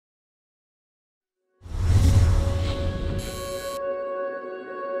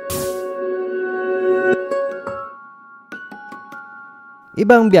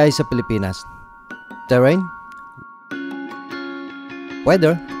Ibang biyahe sa Pilipinas. Terrain,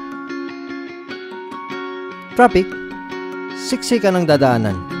 weather, traffic, siksikan ang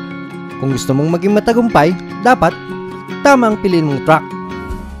dadaanan. Kung gusto mong maging matagumpay, dapat tama ang piliin mong truck.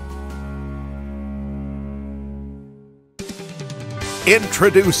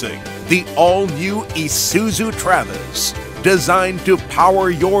 Introducing the all-new Isuzu Travis, designed to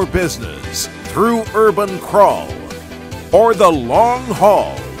power your business through urban crawl or the long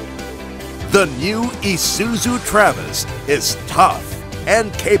haul. The new Isuzu Travis is tough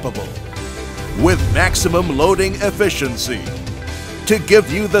and capable with maximum loading efficiency to give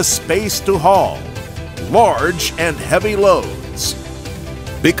you the space to haul large and heavy loads.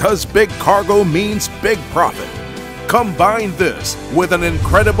 Because big cargo means big profit. Combine this with an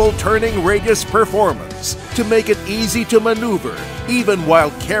incredible turning radius performance to make it easy to maneuver even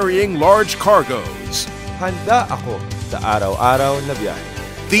while carrying large cargoes. Handa ako sa araw-araw na biyahe.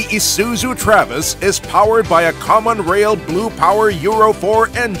 The Isuzu Travis is powered by a common rail Blue Power Euro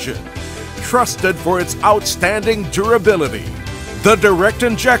 4 engine, trusted for its outstanding durability. The direct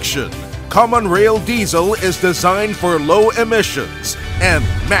injection common rail diesel is designed for low emissions and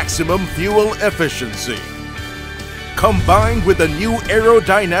maximum fuel efficiency. Combined with a new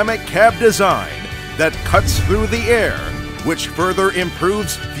aerodynamic cab design that cuts through the air, which further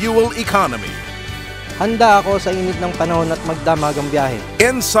improves fuel economy. Handa ako sa init ng panahon at magdamag ang biyahe.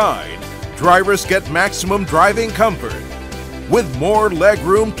 Inside, drivers get maximum driving comfort with more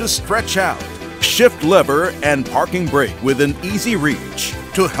legroom to stretch out, shift lever and parking brake within easy reach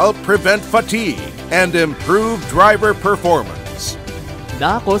to help prevent fatigue and improve driver performance.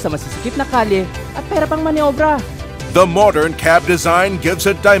 Handa ako sa masisikip na kalye at pera pang maniobra. The modern cab design gives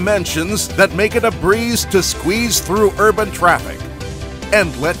it dimensions that make it a breeze to squeeze through urban traffic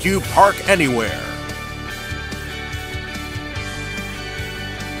and let you park anywhere.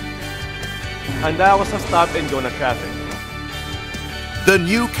 Handa ako sa stop-and-go na traffic. The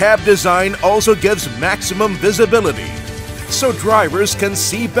new cab design also gives maximum visibility, so drivers can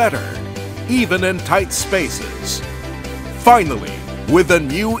see better, even in tight spaces. Finally, with the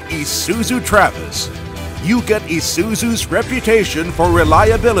new Isuzu Travis, you get Isuzu's reputation for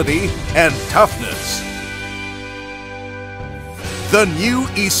reliability and toughness. The new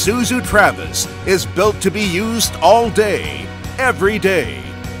Isuzu Travis is built to be used all day, every day,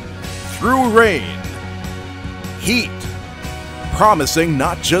 through rain, heat, promising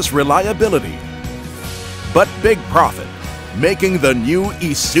not just reliability, but big profit, making the new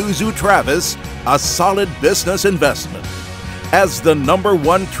Isuzu Travis a solid business investment. As the #1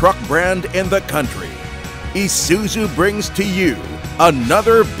 truck brand in the country, Isuzu brings to you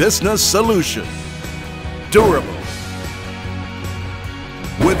another business solution. Durable,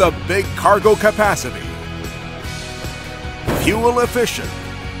 with a big cargo capacity, fuel efficient,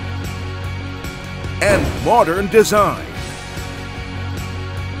 and modern design.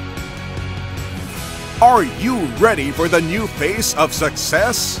 Are you ready for the new face of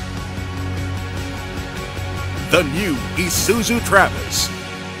success? The new Isuzu Travis.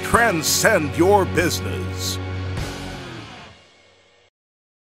 Transcend your business.